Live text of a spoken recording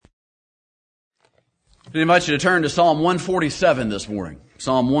I invite you to turn to Psalm 147 this morning.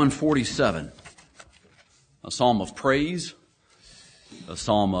 Psalm 147. A psalm of praise, a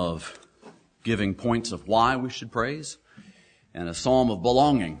psalm of giving points of why we should praise, and a psalm of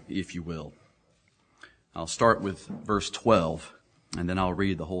belonging, if you will. I'll start with verse 12, and then I'll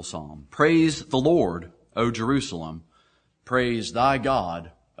read the whole psalm. Praise the Lord, O Jerusalem. Praise thy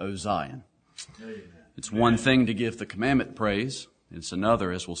God, O Zion. Amen. It's one thing to give the commandment praise. It's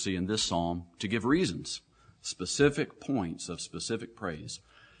another, as we'll see in this psalm, to give reasons, specific points of specific praise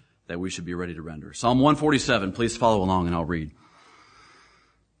that we should be ready to render. Psalm 147, please follow along and I'll read.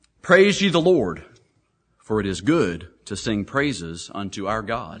 Praise ye the Lord, for it is good to sing praises unto our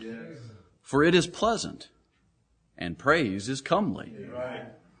God. Yes. For it is pleasant, and praise is comely. Right.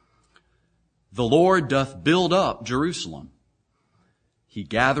 The Lord doth build up Jerusalem. He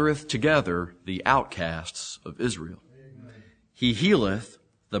gathereth together the outcasts of Israel. He healeth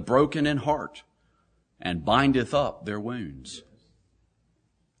the broken in heart, and bindeth up their wounds.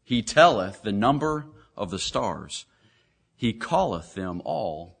 He telleth the number of the stars. He calleth them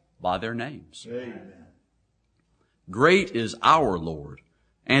all by their names. Amen. Great is our Lord,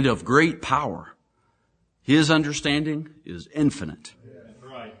 and of great power. His understanding is infinite.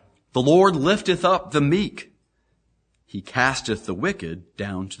 Right. The Lord lifteth up the meek. He casteth the wicked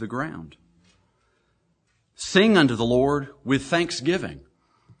down to the ground. Sing unto the Lord with thanksgiving.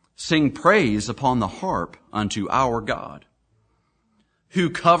 Sing praise upon the harp unto our God.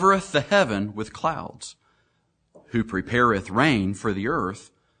 Who covereth the heaven with clouds. Who prepareth rain for the earth.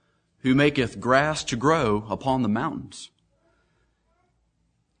 Who maketh grass to grow upon the mountains.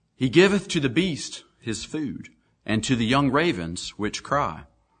 He giveth to the beast his food, and to the young ravens which cry.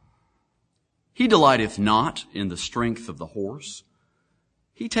 He delighteth not in the strength of the horse.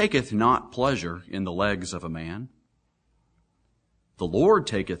 He taketh not pleasure in the legs of a man. The Lord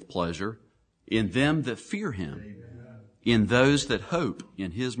taketh pleasure in them that fear him, Amen. In those that hope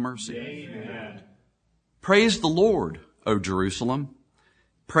in his mercy. Amen. Praise the Lord, O Jerusalem.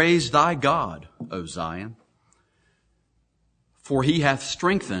 Praise thy God, O Zion. For he hath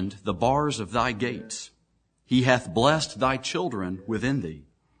strengthened the bars of thy gates. He hath blessed thy children within thee.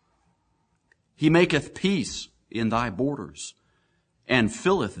 He maketh peace in thy borders, and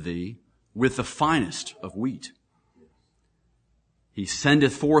filleth thee with the finest of wheat. He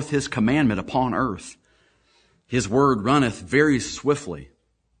sendeth forth his commandment upon earth. His word runneth very swiftly.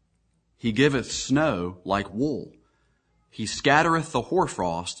 He giveth snow like wool. He scattereth the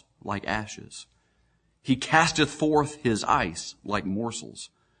hoarfrost like ashes. He casteth forth his ice like morsels.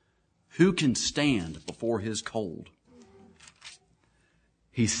 Who can stand before his cold?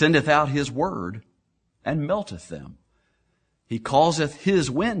 He sendeth out his word and melteth them. He causeth his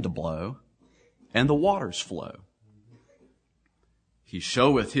wind to blow, and the waters flow. He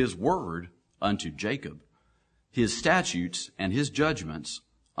showeth his word unto Jacob, his statutes and his judgments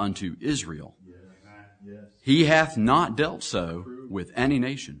unto Israel. Yes. He hath not dealt so with any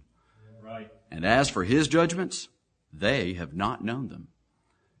nation. Right. And as for his judgments, they have not known them.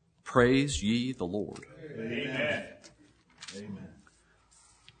 Praise ye the Lord. Amen. Amen.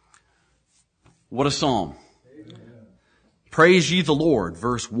 What a psalm. Amen. Praise ye the Lord,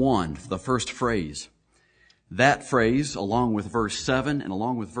 verse 1, the first phrase. That phrase, along with verse 7 and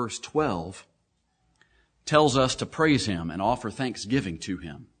along with verse 12, tells us to praise him and offer thanksgiving to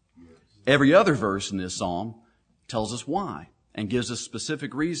him. Every other verse in this psalm tells us why and gives us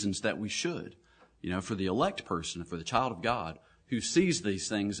specific reasons that we should. You know, for the elect person, for the child of God who sees these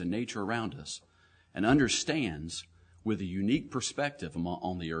things in nature around us and understands with a unique perspective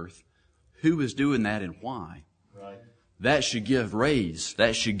on the earth who is doing that and why. Right. That should give raise,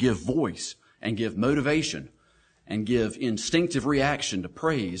 that should give voice and give motivation and give instinctive reaction to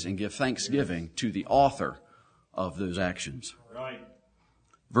praise and give thanksgiving to the author of those actions. Right.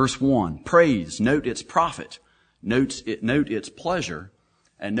 Verse 1, praise, note its profit, note its pleasure,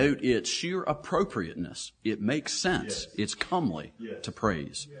 and note its sheer appropriateness. It makes sense. Yes. It's comely to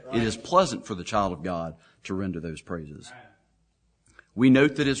praise. Right. It is pleasant for the child of God to render those praises. We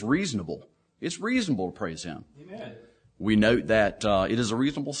note that it's reasonable. It's reasonable to praise him. Amen. We note that it is a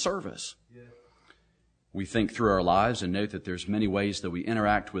reasonable service. Yeah. We think through our lives and note that there's many ways that we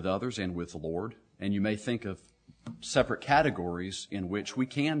interact with others and with the Lord. And you may think of separate categories in which we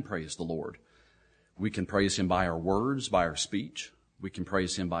can praise the Lord. We can praise him by our words, by our speech. We can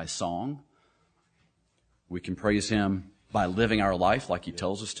praise him by song. We can praise him by living our life like he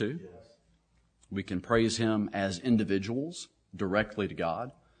tells us to. We can praise him as individuals directly to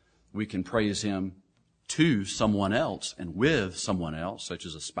God. We can praise him to someone else and with someone else, such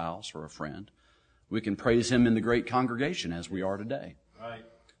as a spouse or a friend. We can praise him in the great congregation as we are today. Right.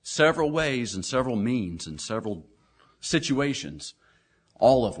 several ways and several means and several situations,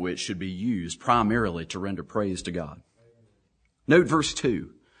 all of which should be used primarily to render praise to God. Note verse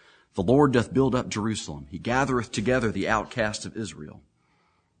 2. The Lord doth build up Jerusalem. He gathereth together the outcasts of Israel.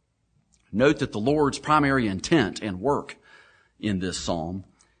 Note that the Lord's primary intent and work in this psalm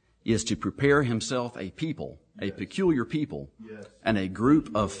is to prepare himself a people, a peculiar people, and a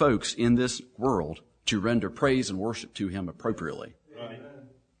group of folks in this world to render praise and worship to him appropriately. Right.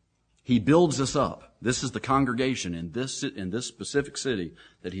 He builds us up. This is the congregation in this specific city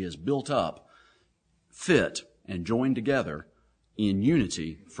that he has built up, fit and joined together in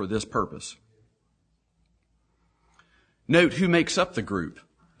unity for this purpose. Note who makes up the group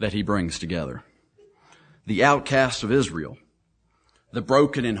that he brings together. The outcasts of Israel, the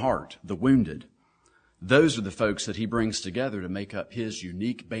broken in heart, the wounded. Those are the folks that he brings together to make up his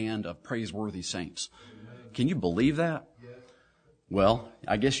unique band of praiseworthy saints. Can you believe that? Well,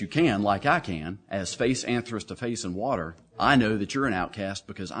 I guess you can, like I can. As face answereth to face in water, I know that you're an outcast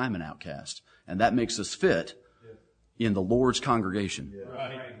because I'm an outcast. And that makes us fit in the Lord's congregation.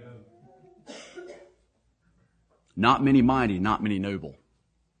 Right. Not many mighty, not many noble.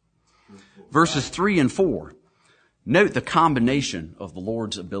 Verses 3 and 4. Note the combination of the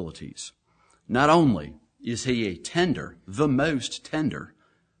Lord's abilities. Not only is he a tender, the most tender,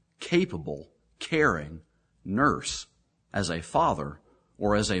 capable, caring nurse, as a father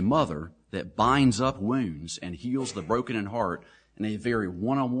or as a mother that binds up wounds and heals the broken in heart in a very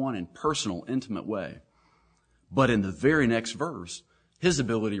one-on-one and personal, intimate way. But in the very next verse, his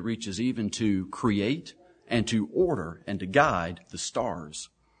ability reaches even to create and to order and to guide the stars.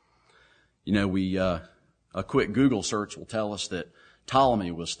 You know, a quick Google search will tell us that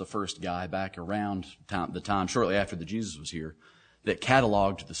Ptolemy was the first guy back around the time shortly after that Jesus was here that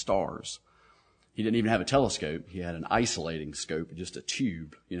cataloged the stars. He didn't even have a telescope. He had an isolating scope, just a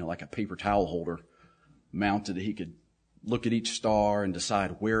tube, like a paper towel holder mounted. He could look at each star and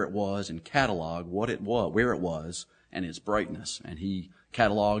decide where it was and catalog what it was, where it was, and its brightness. And he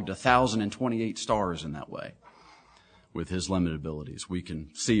cataloged 1,028 stars in that way. With his limited abilities, we can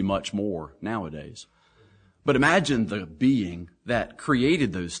see much more nowadays. But imagine the being that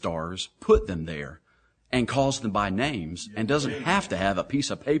created those stars, put them there, and calls them by names, and doesn't have to have a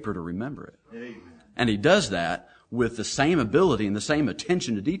piece of paper to remember it. And he does that with the same ability and the same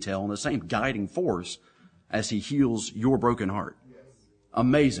attention to detail and the same guiding force as he heals your broken heart.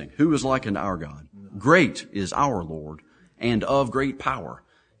 Amazing. Who is like unto our God? Great is our Lord, and of great power.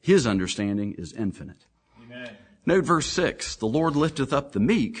 His understanding is infinite. Amen. Note verse 6. The Lord lifteth up the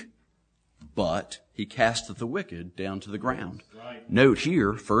meek, but he casteth the wicked down to the ground. Right. Note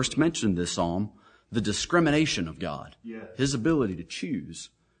here, first mentioned this psalm, the discrimination of God. Yes. His ability to choose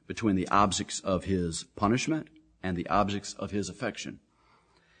between the objects of his punishment and the objects of his affection.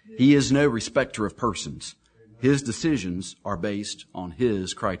 He is no respecter of persons. His decisions are based on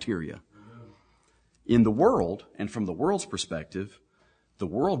his criteria. In the world, and from the world's perspective, the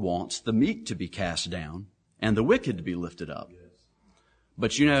world wants the meek to be cast down and the wicked to be lifted up.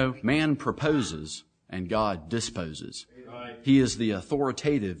 But man proposes and God disposes. He is the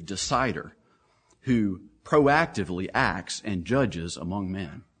authoritative decider who proactively acts and judges among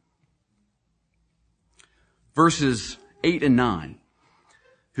men. Verses 8 and 9.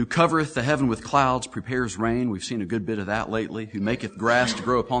 Who covereth the heaven with clouds, prepares rain. We've seen a good bit of that lately. Who maketh grass to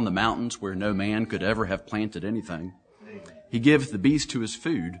grow upon the mountains where no man could ever have planted anything. He giveth the beast to his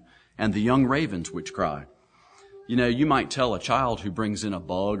food, and the young ravens which cry. You might tell a child who brings in a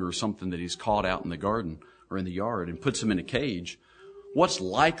bug or something that he's caught out in the garden or in the yard and puts him in a cage, what's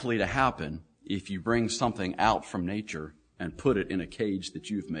likely to happen if you bring something out from nature and put it in a cage that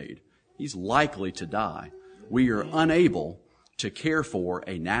you've made? He's likely to die. We are unable to care for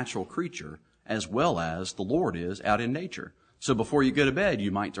a natural creature as well as the Lord is out in nature. So before you go to bed,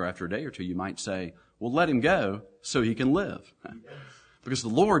 you might, or after a day or two, you might say, well, let him go so he can live. Because the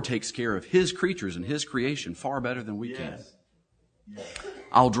Lord takes care of his creatures and his creation far better than we can.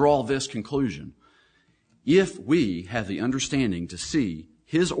 I'll draw this conclusion. If we have the understanding to see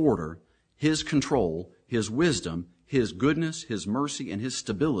his order, his control, his wisdom, his goodness, his mercy, and his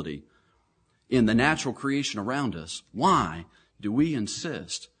stability in the natural creation around us, why do we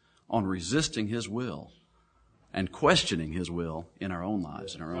insist on resisting his will and questioning his will in our own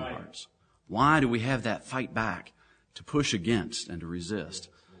lives, in our own hearts? Why do we have that fight back to push against and to resist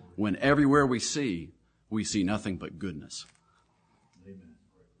when everywhere we see nothing but goodness? Amen.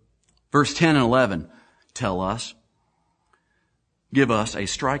 Verse 10 and 11 give us a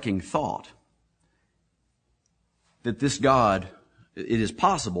striking thought that this God, it is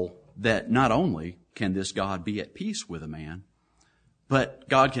possible that not only can this God be at peace with a man, But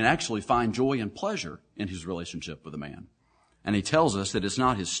God can actually find joy and pleasure in his relationship with a man. And he tells us that it's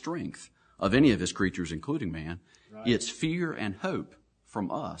not his strength of any of his creatures, including man. Right. It's fear and hope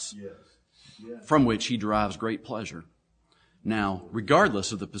from us, from which he derives great pleasure. Now,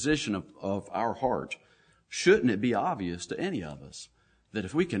 regardless of the position of our heart, shouldn't it be obvious to any of us that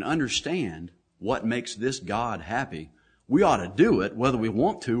if we can understand what makes this God happy, we ought to do it whether we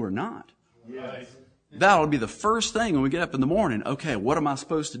want to or not? Yes. That ought to be the first thing when we get up in the morning. Okay, what am I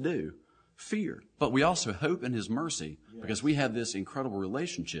supposed to do? Fear. But we also hope in his mercy because we have this incredible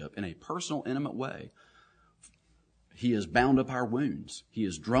relationship in a personal, intimate way. He has bound up our wounds. He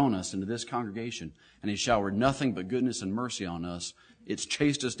has drawn us into this congregation, and he showered nothing but goodness and mercy on us. It's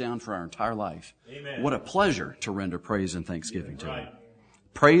chased us down for our entire life. Amen. What a pleasure to render praise and thanksgiving to him.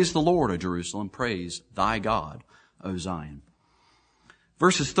 Praise the Lord, O Jerusalem. Praise thy God, O Zion.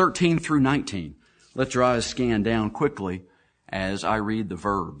 Verses 13 through 19. Let your eyes scan down quickly as I read the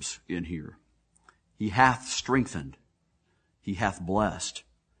verbs in here. He hath strengthened. He hath blessed.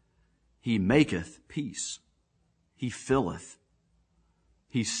 He maketh peace. He filleth.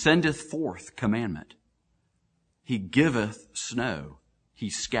 He sendeth forth commandment. He giveth snow. He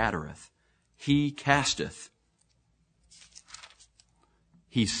scattereth. He casteth.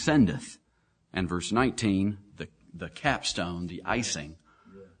 He sendeth. And verse 19, the capstone, the icing,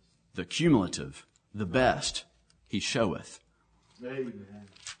 the cumulative, the best, he showeth.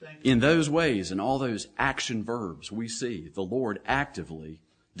 In those ways, in all those action verbs, we see the Lord actively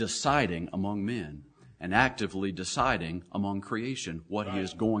deciding among men and actively deciding among creation what he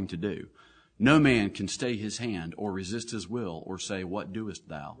is going to do. No man can stay his hand or resist his will or say, what doest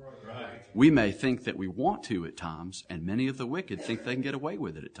thou? Right. We may think that we want to at times, and many of the wicked think they can get away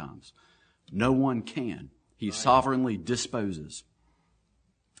with it at times. No one can. He sovereignly disposes.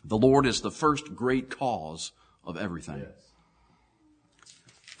 The Lord is the first great cause of everything. Yes.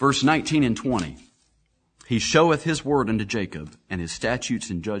 Verse 19 and 20. He showeth his word unto Jacob, and his statutes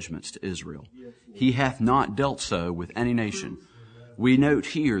and judgments to Israel. He hath not dealt so with any nation. We note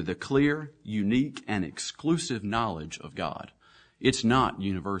here the clear, unique, and exclusive knowledge of God. It's not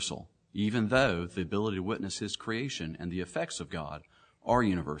universal, even though the ability to witness his creation and the effects of God are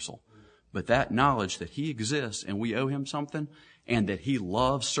universal. But that knowledge that he exists and we owe him something, and that he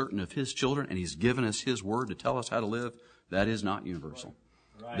loves certain of his children and he's given us his word to tell us how to live, that is not universal.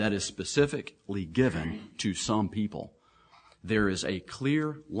 Right. That is specifically given to some people. There is a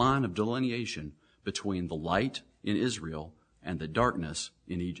clear line of delineation between the light in Israel and the darkness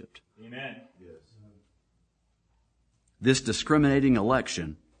in Egypt. Amen. Yes. This discriminating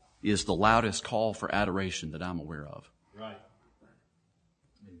election is the loudest call for adoration that I'm aware of. Right.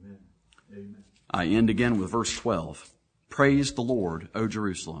 Amen. Amen. I end again with verse 12. Praise the Lord, O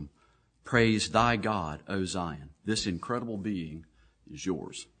Jerusalem. Praise thy God, O Zion. This incredible being is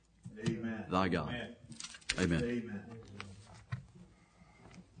yours. Amen. Thy God. Amen. Amen. Amen.